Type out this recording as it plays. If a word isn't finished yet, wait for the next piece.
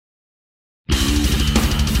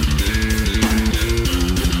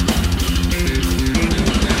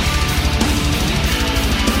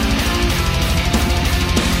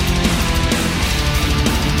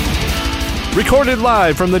Recorded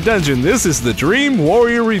live from the dungeon, this is the Dream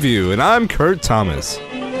Warrior Review, and I'm Kurt Thomas.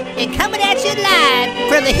 And coming at you live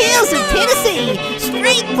from the hills of Tennessee,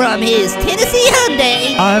 straight from his Tennessee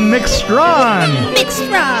Hyundai, I'm Mick Strawn. Mick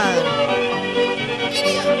Strawn.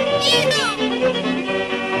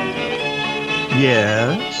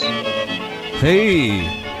 Yes. Hey,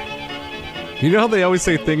 you know how they always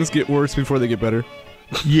say things get worse before they get better?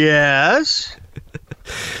 Yes.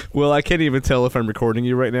 Well, I can't even tell if I'm recording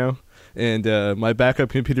you right now, and my backup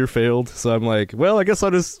computer failed, so I'm like, well, I guess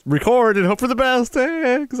I'll just record and hope for the best,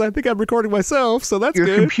 because I think I'm recording myself, so that's Your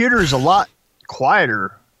good. computer's a lot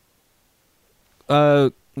quieter.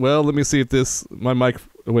 Well, let me see if my mic,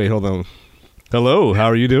 wait, hold on. Hello, how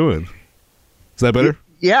are you doing? Is that better?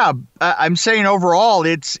 Yeah, I'm saying overall,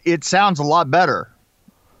 it sounds a lot better.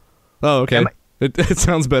 Oh, okay. It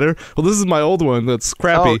sounds better. Well, this is my old one that's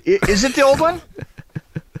crappy. Oh, is it the old one?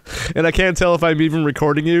 And I can't tell if I'm even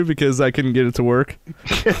recording you because I couldn't get it to work.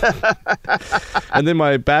 And then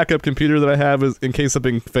my backup computer that I have, is in case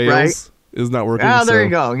something fails, is not working. Oh, there you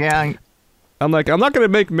go. Yeah. I'm like, I'm not going to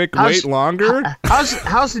make Mick wait longer.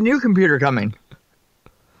 How's the new computer coming?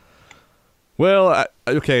 Well,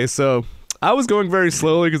 okay, so I was going very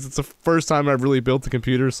slowly because it's the first time I've really built a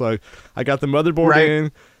computer. So I got the motherboard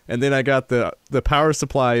in, and then I got the power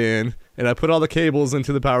supply in, and I put all the cables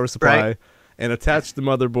into the power supply and attached the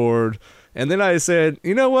motherboard. And then I said,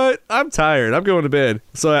 you know what? I'm tired. I'm going to bed.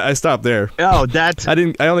 So I stopped there. Oh, that's... I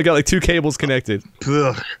only got like 2 cables connected.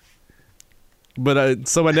 Ugh. But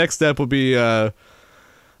so my next step will be I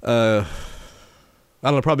don't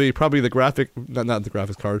know, probably the graphic, not the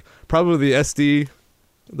graphics card, probably the SD,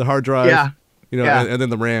 the hard drive. Yeah. You know, and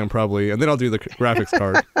then the RAM probably, and then I'll do the graphics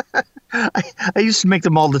card. I used to make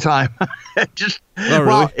them all the time. Just,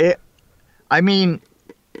 oh, really? Well,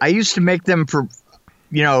 I used to make them for,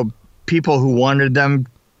 people who wanted them,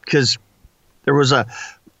 because there was a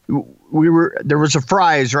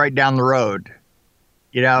Fry's right down the road,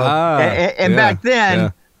 and back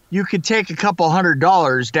then you could take a couple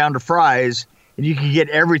 $100 down to Fry's and you could get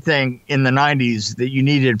everything in the 90s that you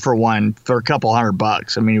needed for a couple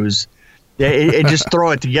 $100. I mean, it was, it just throw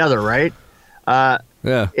it together, right?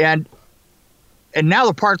 And now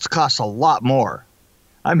the parts cost a lot more.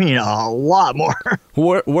 I mean, a lot more.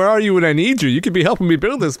 Where are you when I need you? You could be helping me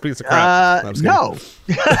build this piece of crap. No.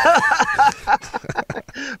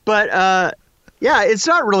 But, it's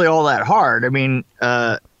not really all that hard. I mean,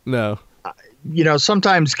 no.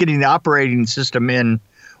 Sometimes getting the operating system in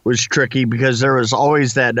was tricky because there was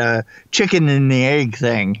always that chicken and the egg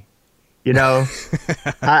thing.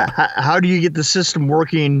 How do you get the system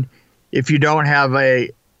working if you don't have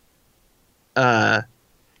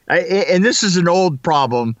and this is an old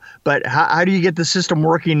problem, but how do you get the system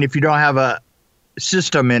working if you don't have a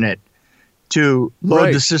system in it to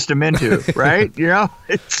load the system into, right?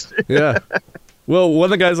 It's yeah. Well, one of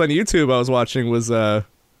the guys on YouTube I was watching was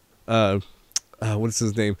what's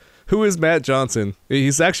his name? Who is Matt Johnson?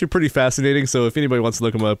 He's actually pretty fascinating. So if anybody wants to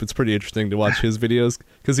look him up, it's pretty interesting to watch his videos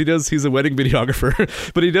because he's a wedding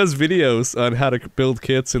videographer, but he does videos on how to build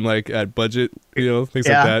kits and like at budget, things like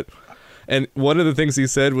that. And one of the things he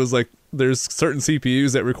said was like, there's certain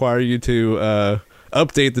CPUs that require you to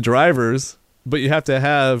update the drivers, but you have to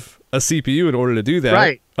have a CPU in order to do that.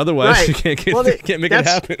 Right. Otherwise, you can't make it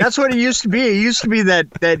happen. That's what it used to be. It used to be that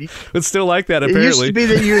it's still like that. Apparently, it used to be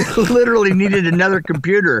that you literally needed another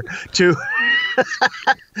computer to.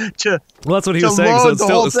 Well, that's what he was saying. So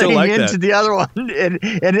it's still like into that. The other one,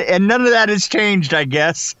 and none of that has changed, I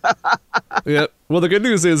guess. Yeah. Well, the good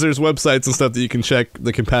news is there's websites and stuff that you can check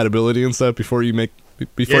the compatibility and stuff before you make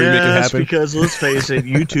it happen. Because let's face it,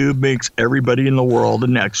 YouTube makes everybody in the world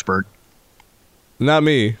an expert. Not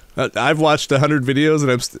me. I've watched 100 videos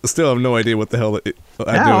and I still have no idea what the hell I'm doing.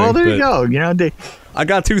 Well, there you go. I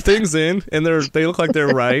got 2 things in, and they look like they're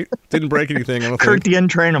right. Didn't break anything. I don't Kurt think. the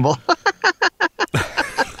Untrainable.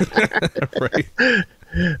 Right.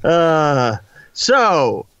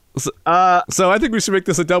 So I think we should make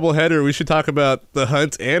this a double header. We should talk about the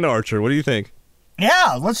Hunt and Archer. What do you think?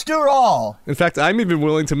 Yeah, let's do it all. In fact, I'm even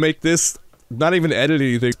willing to make this. Not even edit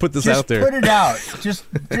anything. Put this out there. Just put it out.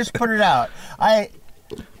 Just put it out.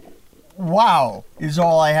 Wow is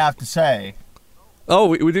all I have to say. Oh,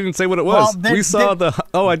 we didn't say what it was. We saw the.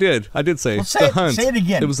 Oh, I did. I did say. Well, say the Hunt. Say it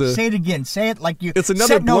again. Say it again. Say it like you. It's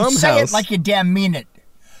another Blumhouse. Say it like you damn mean it.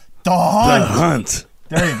 The Hunt. The Hunt.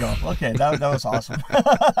 There you go. Okay, that was awesome.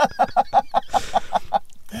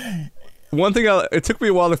 One thing it took me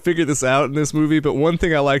a while to figure this out in this movie, but one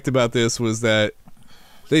thing I liked about this was that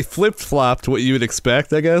they flip-flopped what you would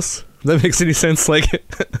expect, I guess. If that makes any sense. Like,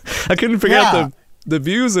 I couldn't figure out the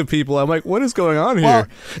views of people. I'm like, what is going on Well,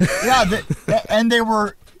 here? yeah, and they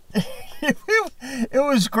were. It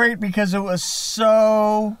was great because it was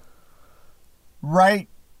so right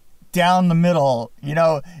down the middle. You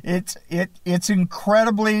know, it's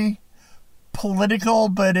incredibly political,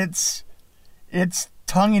 but it's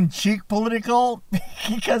tongue-in-cheek political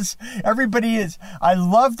because everybody is. I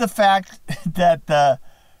love the fact that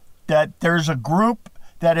that there's a group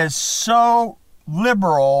that is so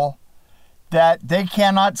liberal that they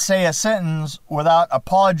cannot say a sentence without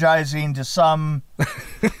apologizing to some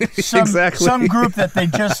Exactly. some group that they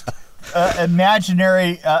just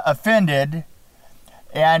imaginary offended,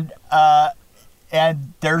 and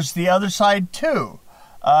there's the other side too.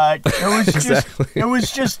 It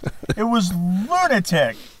was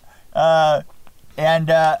lunatic,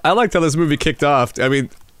 and I liked how this movie kicked off. I mean,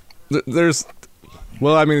 it's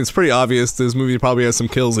pretty obvious this movie probably has some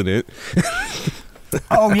kills in it.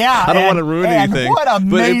 oh yeah, I don't want to ruin anything, what amazing,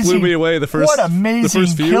 but it blew me away the first. What amazing the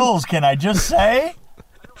first few. kills! Can I just say?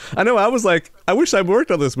 I know. I was like, I wish I worked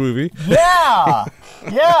on this movie. Yeah,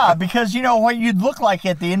 yeah, because you know what you'd look like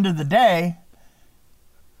at the end of the day.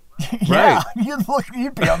 Yeah, Right.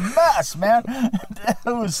 you'd be a mess, man. It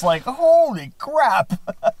was like, holy crap.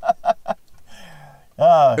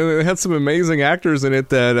 And it had some amazing actors in it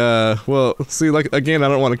that, like, again, I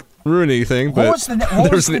don't want to ruin anything, but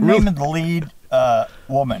What was the name of the lead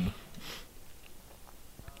woman?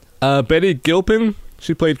 Betty Gilpin,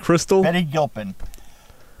 she played Crystal. Betty Gilpin.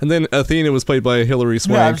 And then Athena was played by Hilary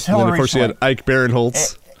Swank. Yeah, it was and then, of Hilary course, you had Ike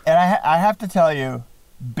Barinholtz. And I have to tell you,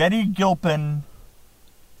 Betty Gilpin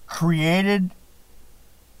created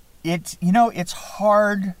it's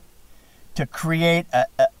hard to create a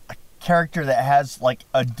character that has like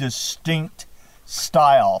a distinct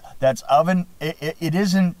style that's it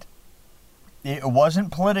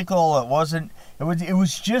wasn't political, it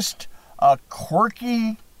was just a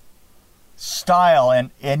quirky style,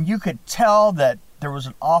 and you could tell that there was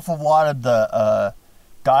an awful lot of the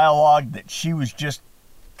dialogue that she was just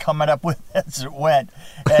coming up with as it went,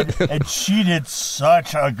 and she did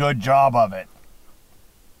such a good job of it.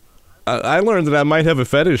 I learned that I might have a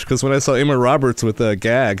fetish because when I saw Emma Roberts with a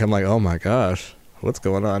gag, I'm like, oh my gosh, what's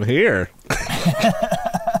going on here?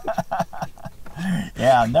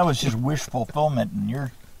 Yeah, and that was just wish fulfillment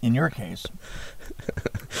in your case.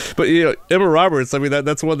 But Emma Roberts, I mean,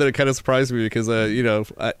 that's one that kind of surprised me because I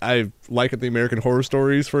like the American Horror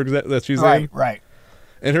Stories for example that she's in. Right.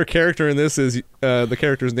 And her character in this is the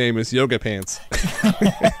character's name is Yoga Pants.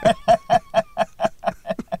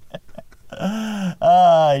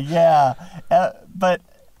 Yeah. But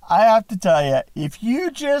I have to tell you, if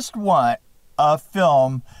you just want a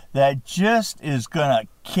film that just is gonna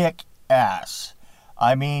kick ass,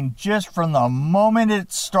 I mean, just from the moment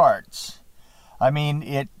it starts, I mean,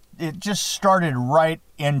 it just started right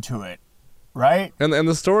into it, right? And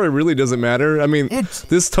the story really doesn't matter. I mean,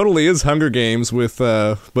 this totally is Hunger Games with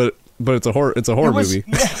but it's a horror movie.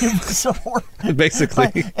 Yeah, it was a horror.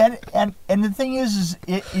 Basically. And the thing is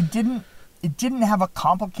it didn't have a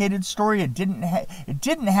complicated story. It didn't matter. It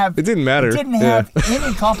didn't have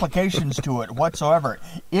any complications to it whatsoever.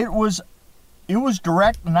 It was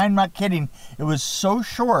direct, and I'm not kidding. It was so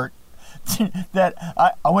short that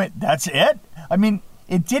I went, that's it? I mean,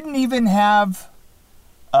 it didn't even have...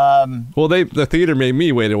 well, the theater made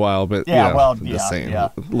me wait a while, but just saying, yeah.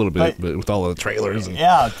 a little bit, but with all the trailers. And,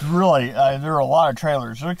 yeah, it's really, there are a lot of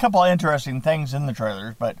trailers. There are a couple of interesting things in the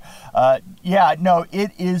trailers, but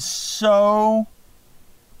it is so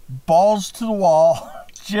balls to the wall,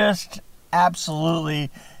 just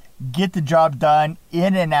absolutely get the job done,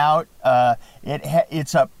 in and out.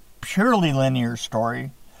 It's a purely linear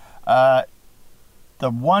story. The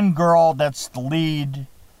one girl that's the lead,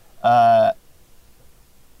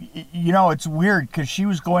 it's weird because she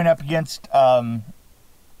was going up against,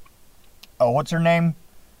 what's her name?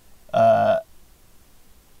 There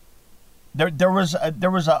was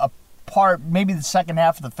a part, maybe the second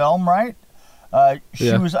half of the film, right?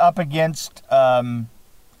 She was up against, why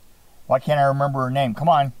can't I remember her name? Come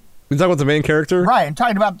on. You talking about the main character? Right, I'm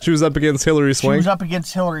talking about... She was up against Hilary Swank? She was up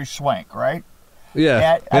against Hilary Swank, right?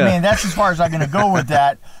 Yeah. I mean, that's as far as I'm going to go with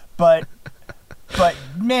that. But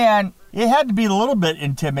man, it had to be a little bit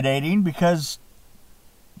intimidating because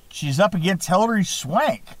she's up against Hilary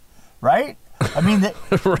Swank, right? I mean,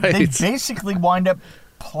 they basically wind up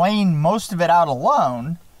playing most of it out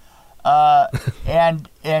alone. And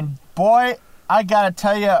boy, I got to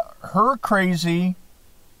tell you, her crazy...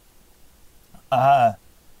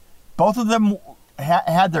 both of them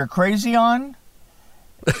had their crazy on.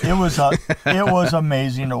 It was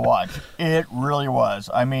amazing to watch. It really was.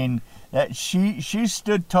 I mean, She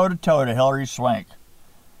stood toe to toe to Hilary Swank.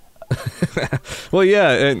 Well,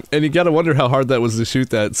 yeah, and you got to wonder how hard that was to shoot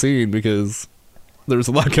that scene because there was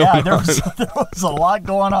a lot going on. There was a lot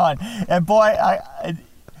going on, and boy,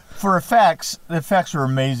 for effects, the effects were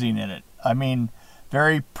amazing in it. I mean,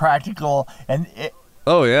 very practical, and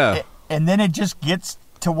oh yeah, and then it just gets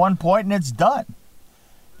to one point and it's done.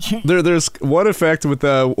 There's one effect with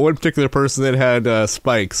one particular person that had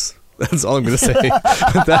spikes. That's all I'm going to say.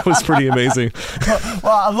 That was pretty amazing.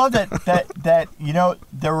 Well, I love that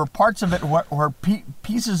there were parts of it where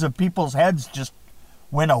pieces of people's heads just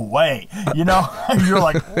went away. You're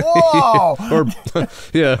like, whoa. Or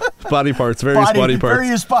body parts, various body parts.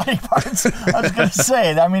 Various body parts. I was going to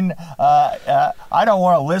say. I mean, I don't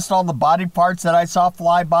want to list all the body parts that I saw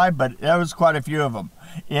fly by, but there was quite a few of them.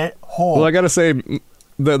 Well, I got to say,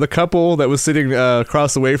 the couple that was sitting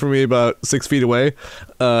across the way from me, about 6 feet away,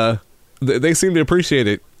 they seem to appreciate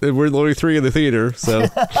it. We're the only three in the theater, so.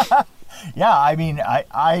 Yeah, I mean,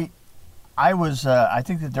 I was. I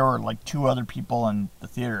think that there were like 2 other people in the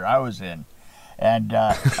theater I was in, and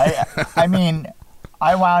I mean,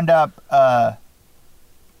 I wound up. I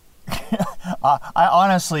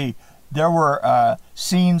honestly, there were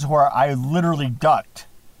scenes where I literally ducked.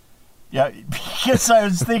 Yeah, because I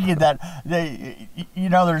was thinking that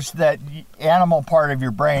there's that animal part of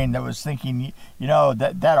your brain that was thinking,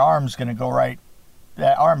 that arm's going to go right.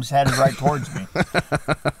 That arm's headed right towards me.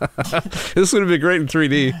 This would have been great in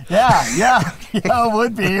 3D. Yeah, it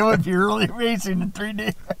would be. It would be really amazing in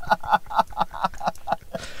 3D.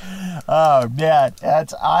 Oh man,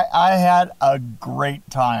 I had a great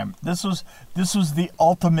time. This was the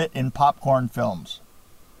ultimate in popcorn films.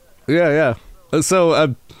 Yeah.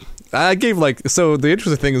 So I gave the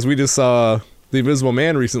interesting thing is we just saw The Invisible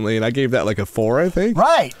Man recently, and I gave that like a 4, I think.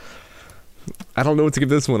 Right. I don't know what to give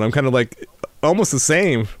this one. I'm kind of like almost the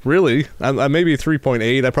same, really. I maybe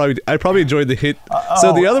 3.8. I probably enjoyed the hit.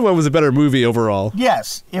 So the other one was a better movie overall.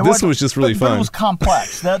 Yes, this was just really fun. But it was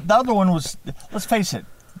complex. The other one was. Let's face it.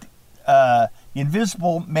 The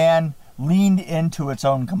Invisible Man leaned into its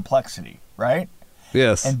own complexity, right?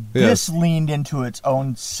 Yes. And this leaned into its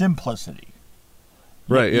own simplicity.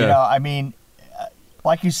 Right. Yeah. I mean,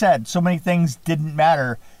 like you said, so many things didn't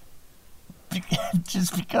matter.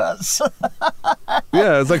 Just because.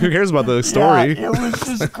 Yeah, it's like, who cares about the story? Yeah, it was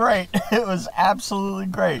just great. It was absolutely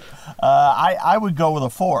great. I would go with a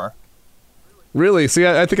 4. Really? See,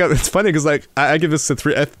 I think it's funny because I give this a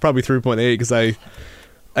 3, probably 3.8 because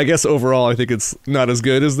I guess overall I think it's not as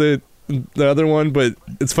good as the other one, but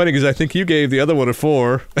it's funny because I think you gave the other one a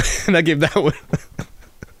 4, and I gave that one.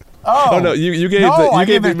 Oh no! You gave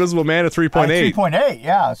the Invisible Man a 3.8. 3.8.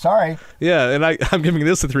 Yeah, sorry. Yeah, and I'm giving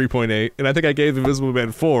this a 3.8, and I think I gave the Invisible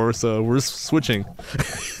Man 4. So we're switching.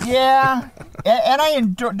 Yeah, and I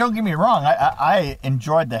don't get me wrong. I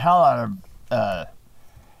enjoyed the hell out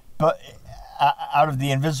of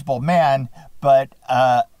the Invisible Man, but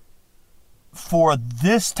for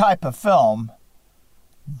this type of film,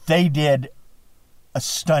 they did a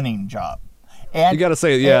stunning job. And, you got to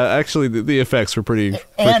say, actually, the effects were pretty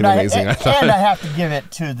freaking amazing. I thought. And I have to give it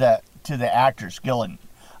to the actress, Gillian.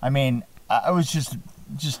 I mean, it was just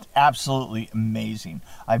absolutely amazing.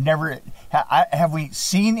 I've never have we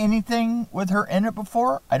seen anything with her in it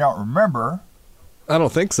before? I don't remember. I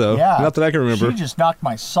don't think so. Yeah, not that I can remember. She just knocked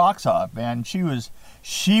my socks off, man. She was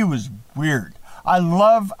weird. I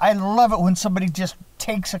love it when somebody just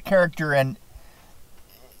takes a character and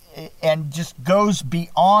just goes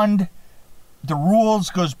beyond the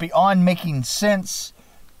rules, goes beyond making sense,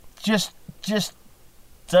 just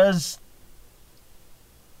does,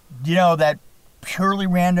 that purely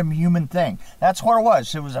random human thing. That's what it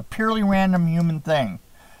was. It was a purely random human thing.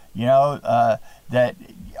 That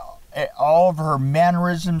all of her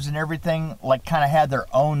mannerisms and everything kind of had their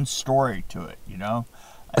own story to it,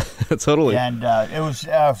 Totally. And it was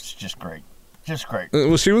just great. Just great.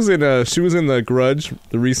 Well, she was in the Grudge,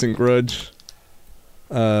 the recent Grudge.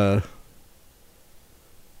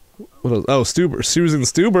 What else? Oh, Stuber. She was in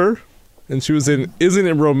Stuber, and she was in Isn't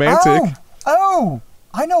It Romantic? Oh,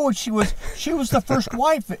 I know what she was. She was the first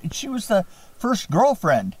wife. She was the first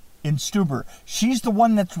girlfriend in Stuber. She's the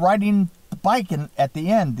one that's riding the bike at the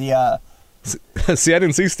end. See, I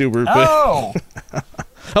didn't see Stuber. But... Oh.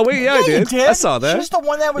 Oh wait, yeah, I did. You did. I saw that. She's the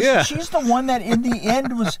one that was. Yeah. She's the one that in the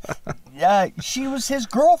end was. She was his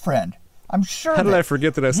girlfriend. I'm sure. How did I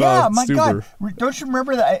forget that I saw my Stuber? God! Don't you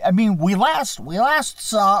remember that? I mean, we last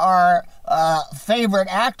saw our favorite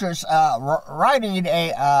actress riding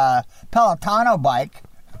a Pelotano bike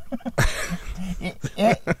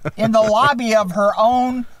in the lobby of her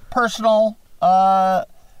own personal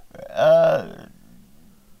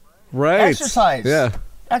Right. Exercise. Yeah.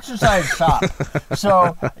 Exercise shop.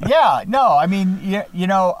 So yeah, no, I mean,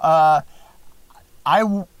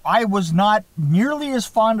 I was not nearly as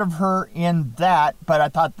fond of her in that, but I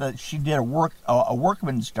thought that she did a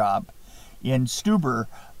workman's job in Stuber.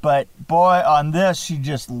 But boy, on this, she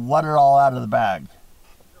just let it all out of the bag.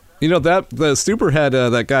 You know that the Stuber had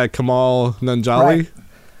that guy Kamal Nanjiani. Right.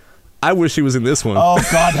 I wish he was in this one. Oh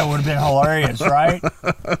God, that would have been hilarious, right?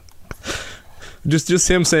 Just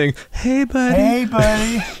him saying, "Hey, buddy." Hey,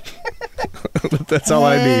 buddy. That's all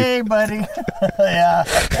I need. Hey, buddy. Yeah.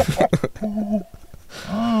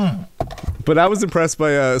 But I was impressed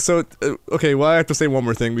by okay, well I have to say one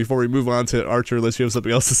more thing before we move on to Archer unless you have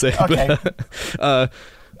something else to say. Okay. But,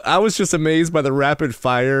 I was just amazed by the rapid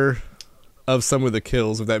fire of some of the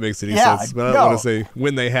kills, if that makes any sense. But I don't want to say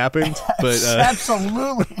when they happened. But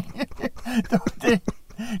Absolutely.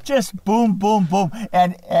 Just boom, boom, boom.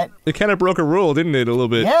 And it kind of broke a rule, didn't it, a little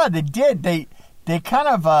bit? yeah, they did. They kind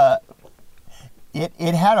of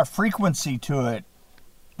it had a frequency to it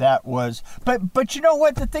that was, but you know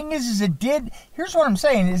what the thing is it did. Here's what I'm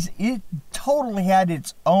saying is it totally had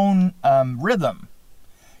its own rhythm,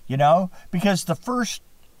 because the first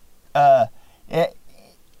and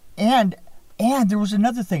there was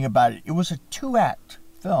another thing about it. It was a 2-act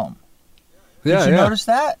film. Did you notice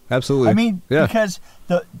that? Absolutely. I mean, yeah. because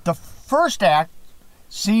the first act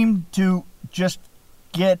seemed to just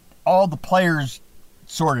get all the players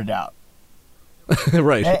sorted out.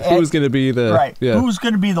 Right. Who's going to be the right? Yeah. Who's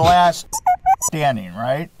going to be the last standing?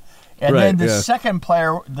 Right. And Right, then the yeah. second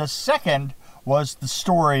was the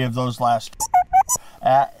story of those last.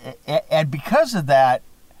 And because of that,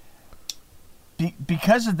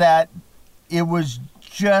 it was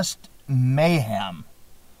just mayhem.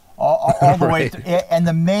 All the way Right. through, and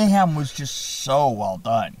the mayhem was just so well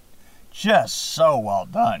done. Just so well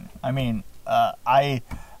done. I mean, I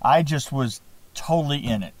just was totally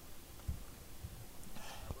in it.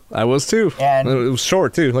 I was too. And it was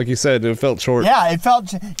short too, like you said. It felt short. yeah, it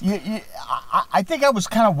felt. I think I was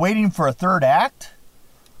kind of waiting for a third act.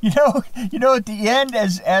 At the end,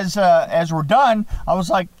 as we're done, I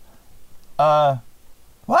was like,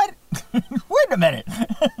 what? Wait a minute.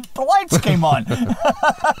 The lights came on. Right.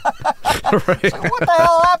 So what the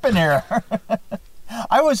hell happened here?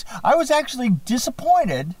 I was actually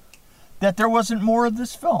disappointed that there wasn't more of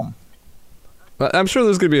this film. I'm sure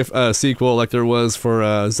there's going to be a sequel like there was for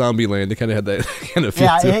Zombieland. It kind of had that kind of feel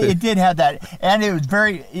Yeah, to it did have that, and it was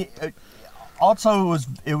very. Also,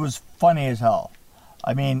 it was funny as hell.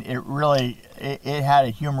 I mean, it really it had a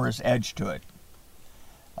humorous edge to it.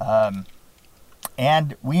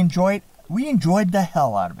 And we enjoyed the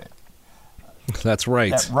hell out of it. That's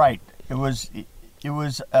right. Right. It was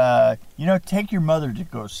take your mother to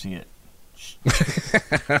go see it.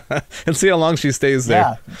 And see how long she stays there.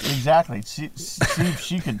 Yeah, exactly. See if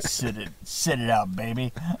she can sit it out,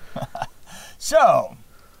 baby. So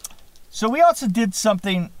we also did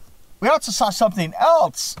something. We also saw something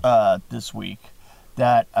else this week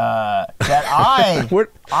that I Where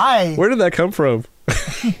did that come from?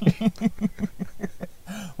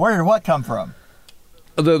 Where did what come from?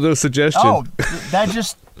 The suggestion. Oh,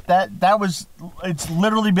 that was. It's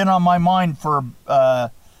literally been on my mind for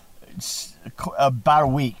about a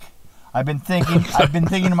week. I've been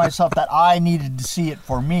thinking to myself that I needed to see it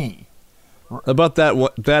for me. About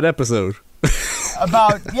that episode.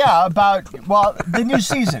 About the new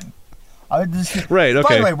season. Right. Okay.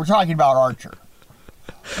 By the way, we're talking about Archer.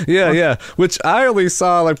 Yeah. Which I only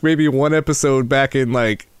saw like maybe one episode back in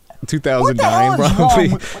like 2009, What probably.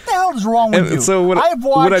 what the hell is wrong with you? And so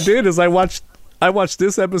what I did is I watched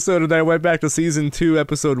this episode and I went back to season 2,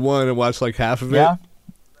 episode 1, and watched like half of it. Yeah.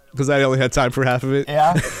 Because I only had time for half of it.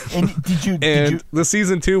 Yeah. And did you? The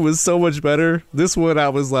season 2 was so much better. This one I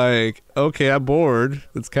was like, okay, I'm bored.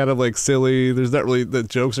 It's kind of like silly. There's not really, the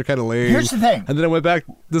jokes are kind of lame. Here's the thing. And then I went back.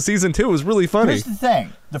 The season 2 was really funny. Here's the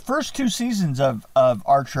thing. The first 2 seasons of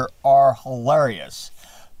Archer are hilarious,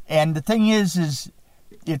 and the thing is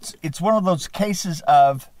it's one of those cases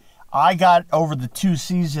of I got over the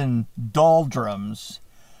 2-season doldrums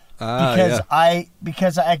because I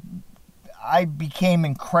became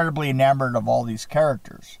incredibly enamored of all these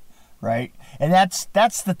characters, right? And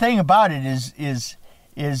that's the thing about it is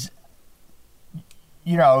it's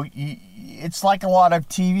like a lot of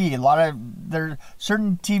TV. There's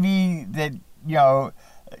certain TV that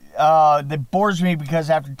that bores me because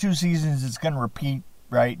after 2 seasons it's going to repeat,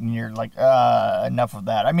 right? And you're like, enough of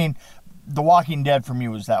that. I mean, The Walking Dead for me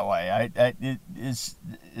was that way. As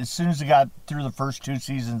soon as I got through the first 2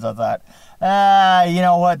 seasons, I thought, you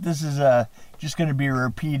know what? This is just going to be a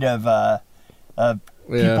repeat of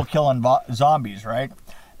people killing zombies, right?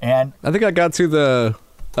 And I think I got to the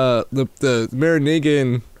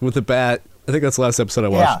Marin with the bat. I think that's the last episode I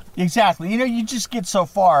watched. yeah, exactly. You just get so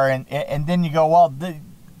far, and then you go, well, they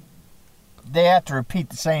have to repeat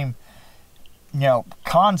the same,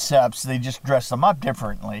 concepts. They just dress them up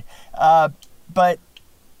differently. But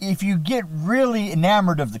if you get really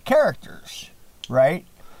enamored of the characters, right?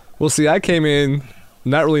 Well, see, I came in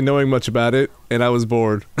not really knowing much about it, and I was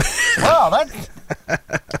bored. Well, that's.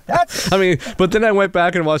 I mean, but then I went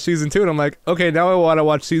back and watched season 2, and I'm like, okay, now I want to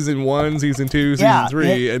watch season 1, season 2, season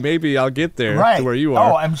 3, and maybe I'll get there to where you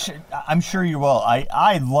are. Oh, I'm sure you will.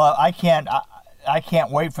 I can't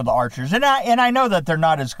wait for the Archers, and I know that they're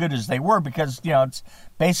not as good as they were because it's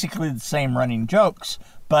basically the same running jokes,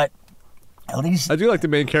 but at least I do like the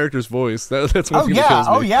main character's voice. That's one thing yeah, that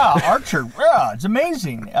kills me. Archer, yeah, it's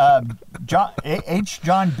amazing.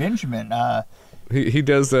 John Benjamin. He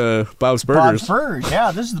does Bob's Bob's Burgers. Burgers,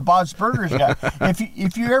 yeah. This is the Bob's Burgers guy.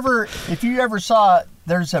 If you ever saw,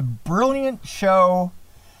 there's a brilliant show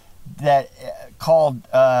that called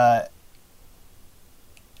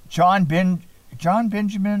John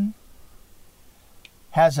Benjamin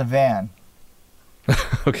Has a Van.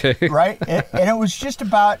 Okay. Right, and it was just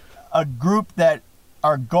about a group that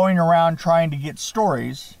are going around trying to get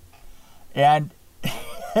stories, and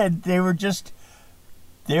they were just.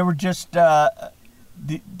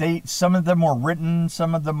 Some of them were written,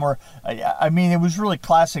 some of them were. I mean, it was really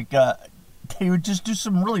classic. They would just do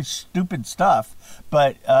some really stupid stuff,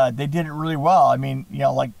 but they did it really well. I mean,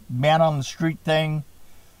 like Man on the Street thing.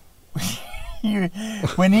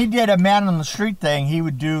 When he did a Man on the Street thing, he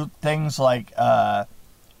would do things like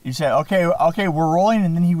he said, "Okay, we're rolling,"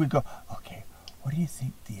 and then he would go, "Okay, what do you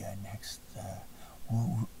think the next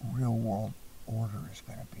real world order is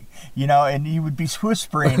going to be?" And he would be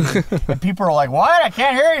whispering, and people are like, "What? I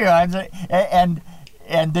can't hear you."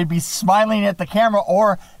 And they'd be smiling at the camera.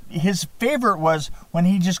 Or his favorite was when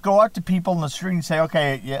he just go up to people in the street and say,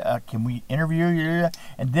 "Okay, can we interview you?"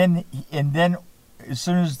 And then as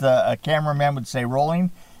soon as the cameraman would say rolling,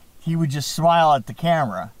 he would just smile at the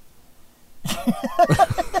camera.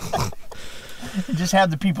 Just have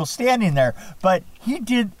the people standing there. But he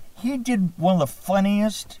did one of the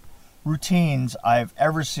funniest routines I've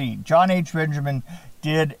ever seen. John H. Benjamin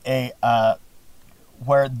did a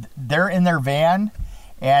where they're in their van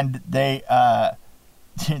and they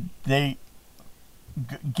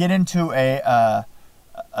get into a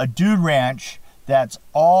dude ranch that's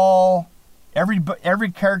all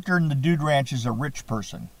every character in the dude ranch is a rich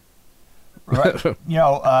person. Right?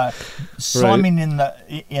 Slumming in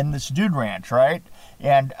this dude ranch, right?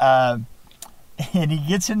 And he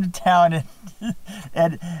gets into town,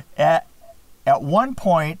 and at one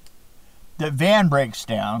point, the van breaks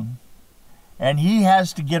down, and he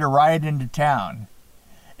has to get a ride into town,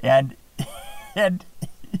 and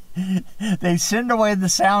they send away the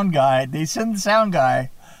sound guy. They send the sound guy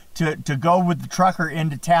to go with the trucker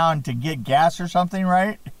into town to get gas or something,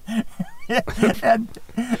 right? and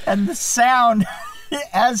the sound.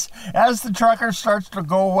 As the trucker starts to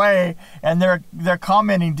go away and they're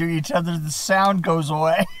commenting to each other, the sound goes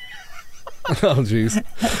away. Oh, jeez.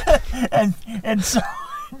 and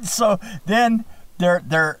so then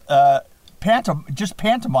they're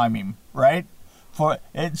pantomiming, right?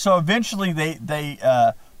 So eventually they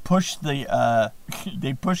push the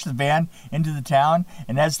van into the town,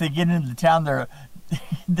 and as they get into the town, they're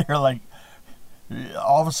like,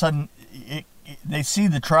 all of a sudden they see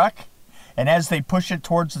the truck. And as they push it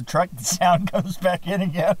towards the truck, the sound comes back in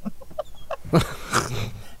again.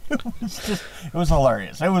 It was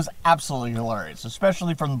hilarious. It was absolutely hilarious,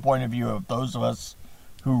 especially from the point of view of those of us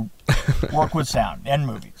who work with sound and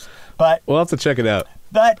movies. But we'll have to check it out.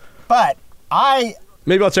 But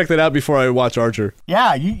maybe I'll check that out before I watch Archer.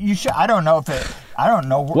 Yeah, you should. I don't know.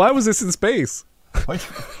 Why was this in space?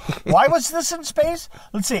 Why was this in space?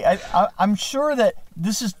 Let's see. I'm sure that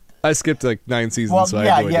this is. I skipped like 9 seasons. Well, so I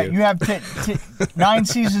have no idea. You have 9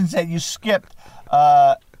 seasons that you skipped.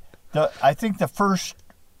 I think the first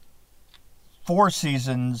 4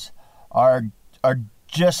 seasons are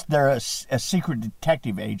just they're a secret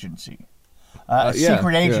detective agency,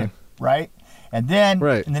 secret agent, right? And then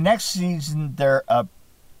in the next season they're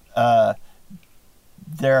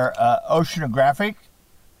oceanographic,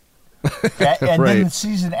 and then the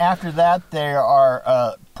season after that they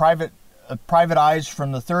are private eyes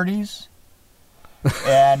from the 30s,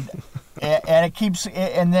 and it keeps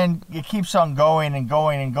on going and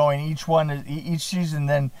going and going. Each season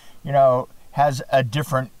then has a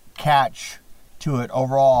different catch to it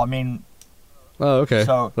overall. I mean, oh, okay.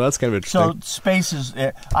 So well, that's kind of interesting. So space is.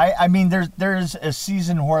 I mean, there's a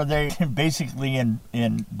season where they basically in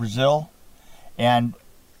Brazil, and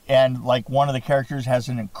and like one of the characters has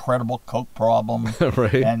an incredible coke problem,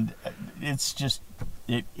 Right. and it's just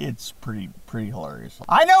it's pretty hilarious.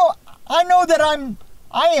 I know that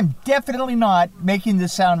I am definitely not making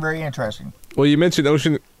this sound very interesting. Well, you mentioned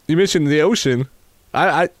ocean. You mentioned the ocean.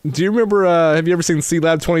 I do you remember? Have you ever seen Sea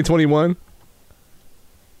Lab 2021?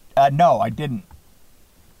 No, I didn't.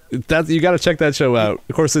 That you got to check that show out.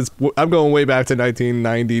 Of course, I'm going way back to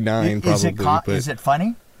 1999, probably. Is it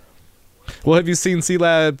funny? Well, have you seen Sea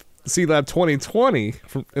Lab 2020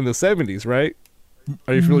 in the 70s? Right?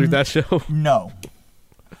 Are you familiar with that show? No.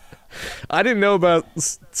 I didn't know about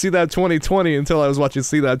Sea Lab 2020 until I was watching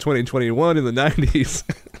Sea Lab 2021 in the 90s.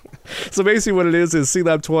 So basically, what it is Sea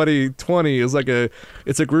Lab 2020 is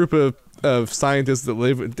it's a group of scientists that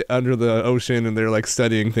live under the ocean, and they're like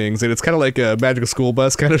studying things, and it's kind of like a Magical School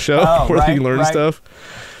Bus kind of show where you learn stuff.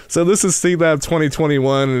 So this is Sea Lab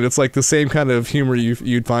 2021, and it's like the same kind of humor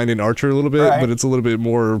you'd find in Archer a little bit, but it's a little bit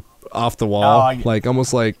more off the wall, like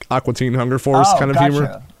almost like Aqua Teen Hunger Force kind of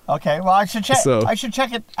humor. Okay, well I should check. I should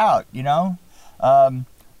check it out.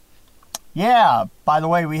 Yeah. By the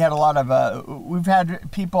way, we had a lot of we've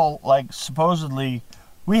had people like supposedly.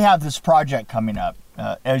 We have this project coming up,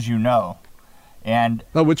 as you know, and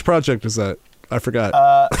which project is that? I forgot.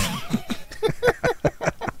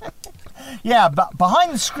 Yeah,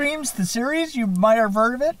 Behind the Screams, the series. You might have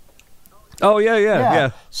heard of it. Oh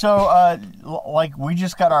yeah. So, like, we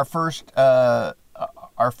just got our first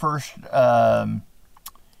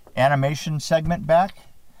animation segment back,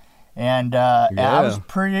 and I'm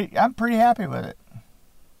pretty happy with it.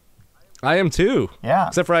 I am too. Yeah.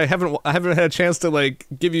 Except for I haven't had a chance to like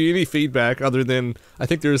give you any feedback other than I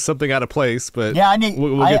think there's something out of place. But yeah,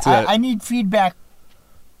 we'll get to that. I need feedback.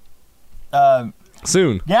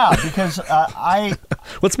 Soon. Yeah, because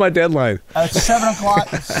What's my deadline? 7 o'clock.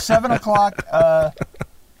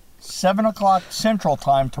 7 o'clock Central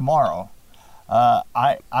Time tomorrow.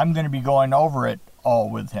 I'm going to be going over it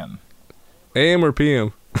all with him. AM or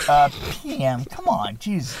PM? PM. Come on,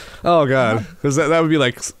 jeez. Oh God, because that would be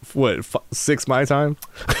like what 6 my time?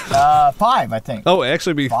 5, I think. Oh,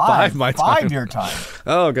 actually, be 5 my time. 5 your time.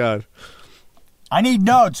 Oh God. I need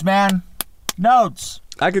notes, man. Notes.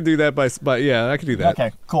 I could do that by yeah, I could do that.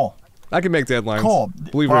 Okay, cool. I can make deadlines. Cool.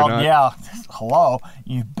 Believe it or not. Yeah. Hello.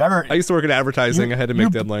 You better. I used to work in advertising. I had to make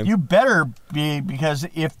deadlines. You better be, because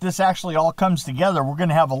if this actually all comes together, we're going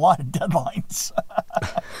to have a lot of deadlines.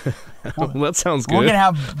 Well, that sounds good. We're going to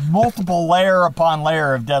have multiple layer upon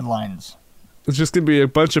layer of deadlines. It's just going to be a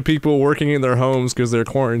bunch of people working in their homes because they're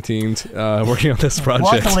quarantined, working on this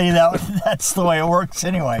project. Luckily, that's the way it works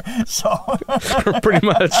anyway. So pretty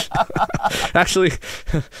much. Actually,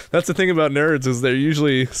 that's the thing about nerds is they're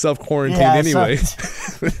usually self-quarantined anyway.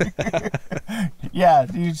 Yeah,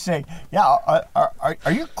 you say, yeah.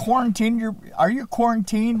 Are you quarantined? Are you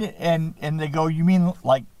quarantined? And they go, you mean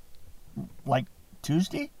like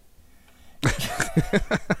Tuesday?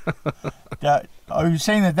 Are you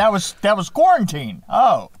saying that was quarantine?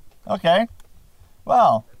 Oh, okay.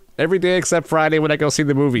 Well, every day except Friday when I go see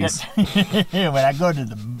the movies. When I go to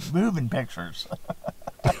the moving pictures.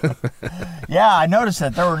 Yeah, I noticed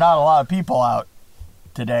that there were not a lot of people out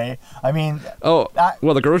today. I mean, well,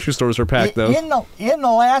 the grocery stores were packed though. In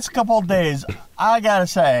the last couple of days, I gotta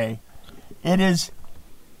say, it is.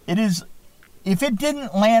 If it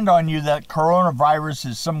didn't land on you that coronavirus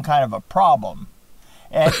is some kind of a problem,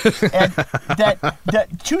 and that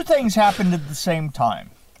two things happened at the same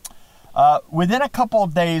time. Within a couple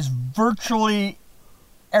of days, virtually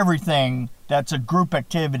everything that's a group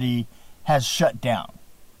activity has shut down,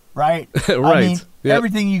 right? Right. I mean,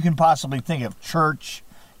 everything you can possibly think of. Church,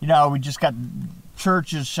 we just got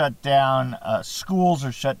churches shut down. Schools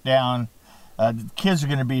are shut down. The kids are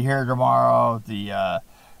going to be here tomorrow.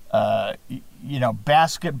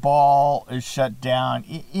 Basketball is shut down.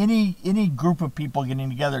 Any group of people getting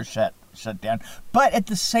together shut down. But at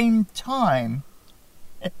the same time,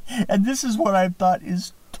 and this is what I thought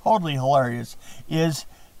is totally hilarious, is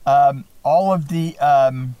all of the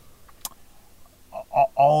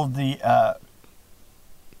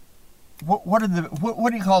what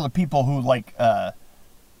do you call the people who like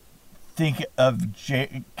think of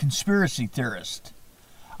conspiracy theorists?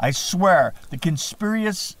 I swear, the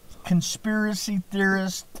conspiracy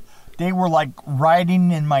theorists, they were like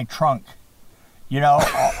riding in my trunk.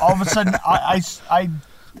 All of a sudden, I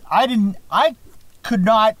could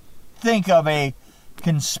not think of a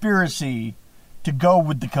conspiracy to go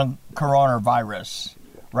with the coronavirus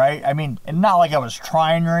right? I mean, and not like I was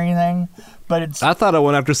trying or anything, but it's. I thought I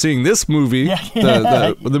went after seeing this movie,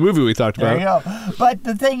 the movie we talked There about. you go. But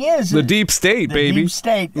the thing is, The Deep State, the baby. Deep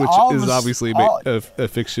State, which all is of a s- obviously all- a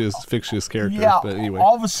fictitious character. Yeah, but anyway,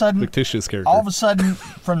 all of a sudden, fictitious character. all of a sudden,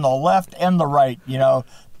 from the left and the right,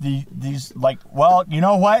 these like, well, you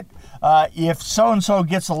know what? If so and so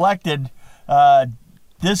gets elected,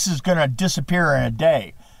 this is going to disappear in a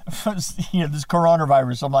day. This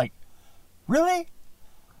coronavirus. I'm like, really?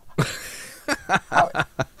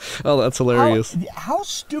 Oh, that's hilarious. How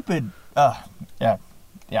stupid? Yeah.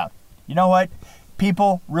 You know what?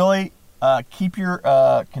 People, really, keep your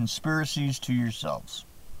conspiracies to yourselves.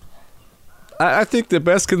 I think the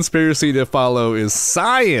best conspiracy to follow is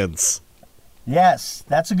science, Yes,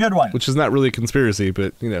 that's a good one. which is not really a conspiracy,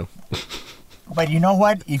 but But you know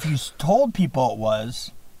what? If you told people it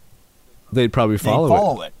was, they'd probably they'd follow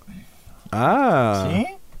follow it. Ah.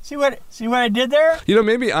 See what I did there?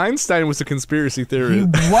 Maybe Einstein was a conspiracy He theorist.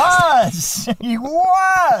 was. He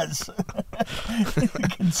was.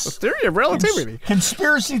 Theory of relativity.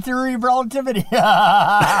 Conspiracy theory of relativity.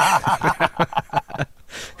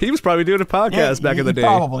 He was probably doing a podcast back in the day. He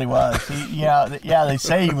probably was. They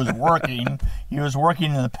say he was working. He was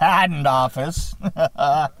working in the patent office.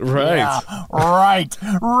 Right. Yeah, right.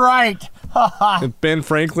 And Ben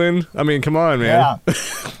Franklin. I mean, come on, man. Yeah.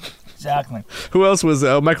 Exactly. Who else was?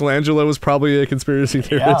 Michelangelo was probably a conspiracy Yeah,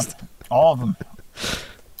 theorist. all of them.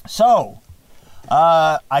 So,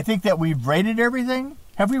 I think that we've rated everything.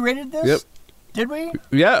 Have we rated this? Yep. Did we?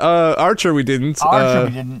 Yeah. Archer, we didn't. Archer,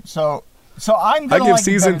 we didn't. So I'm I gonna give like it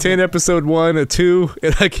season better 10, episode 1 a 2,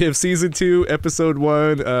 and I give season 2, episode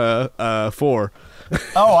 1 4.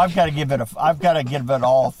 Oh, I've got to give it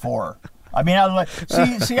all a 4. I mean,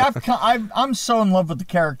 I'm so in love with the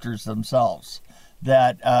characters themselves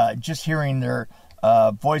that just hearing their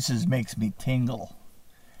voices makes me tingle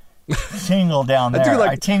down there.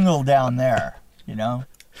 I tingle down there,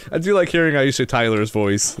 I do like hearing Aisha Tyler's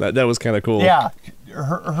voice. That was kind of cool. Yeah,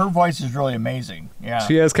 her voice is really amazing. Yeah,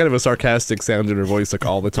 She has kind of a sarcastic sound in her voice, like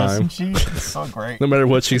all the time, doesn't she? It's so great. no matter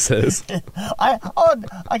what she says. I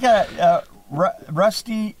got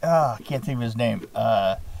Rusty. I can't think of his name.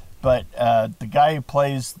 But the guy who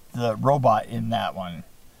plays the robot in that one,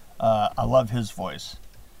 I love his voice.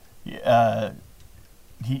 He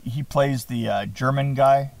plays the German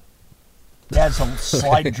guy. He has a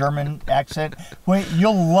slight German accent.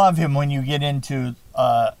 You'll love him when you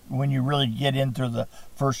really get into the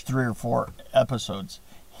first 3 or 4 episodes.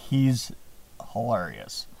 He's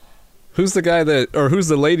hilarious. Who's the guy who's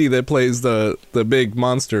the lady that plays the big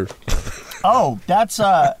monster? Oh, that's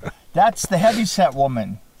the heavyset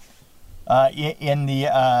woman. In the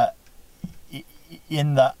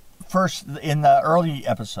early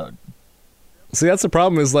episode. See, that's the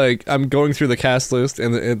problem. Is like I'm going through the cast list,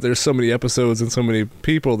 and there's so many episodes and so many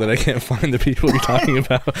people that I can't find the people you're talking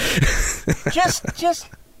about.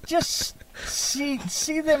 just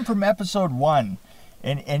see them from episode 1,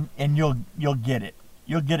 and you'll get it.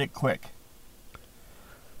 You'll get it quick.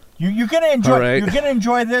 You're gonna enjoy. All right. You're gonna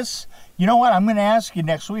enjoy this. You know what? I'm gonna ask you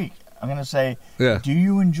next week. I'm gonna say, Yeah. Do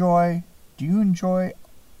you enjoy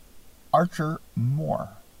Archer more?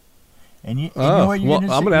 And you know what you're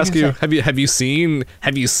I'm gonna ask you. say? Have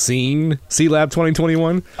you seen C Lab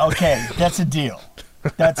 2021? Okay, that's a deal.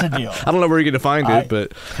 That's a deal. I don't know where you're gonna find it,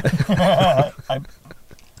 but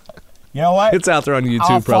You know what? it's out there on YouTube.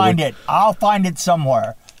 I'll probably find it. I'll find it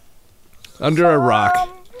somewhere. under a rock.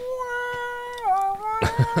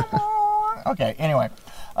 Okay. Anyway,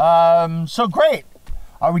 so great.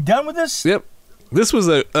 Are we done with this? Yep. This was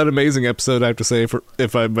an amazing episode, I have to say,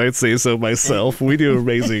 if I might say so myself. We do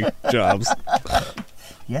amazing jobs.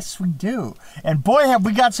 Yes, we do. And boy, have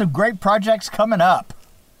we got some great projects coming up.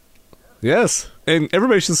 Yes. And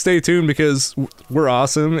everybody should stay tuned because we're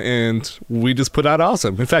awesome and we just put out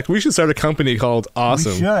awesome. In fact, we should start a company called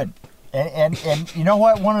Awesome. We should. And you know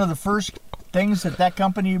what? One of the first things that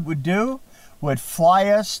company would do would fly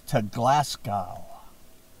us to Glasgow.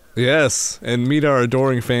 Yes. And meet our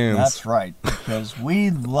adoring fans. That's right. Because we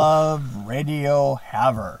love Radio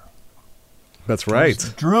Haver. That's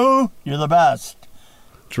right. Drew, you're the best.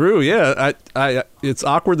 Drew, yeah. I it's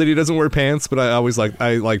awkward that he doesn't wear pants, but I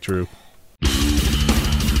like Drew.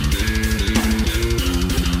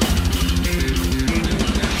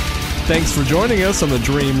 Thanks for joining us on the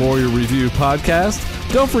Dream Warrior Review podcast.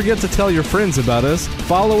 Don't forget to tell your friends about us,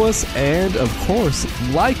 follow us, and, of course,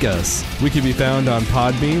 like us. We can be found on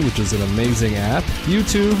Podbean, which is an amazing app,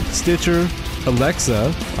 YouTube, Stitcher, Alexa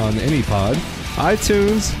on AnyPod,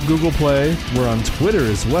 iTunes, Google Play. We're on Twitter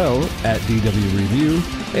as well, at DW Review,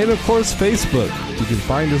 and, of course, Facebook. You can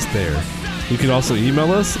find us there. You can also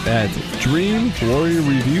email us at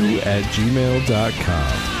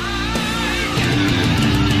dreamwarriorreview@gmail.com.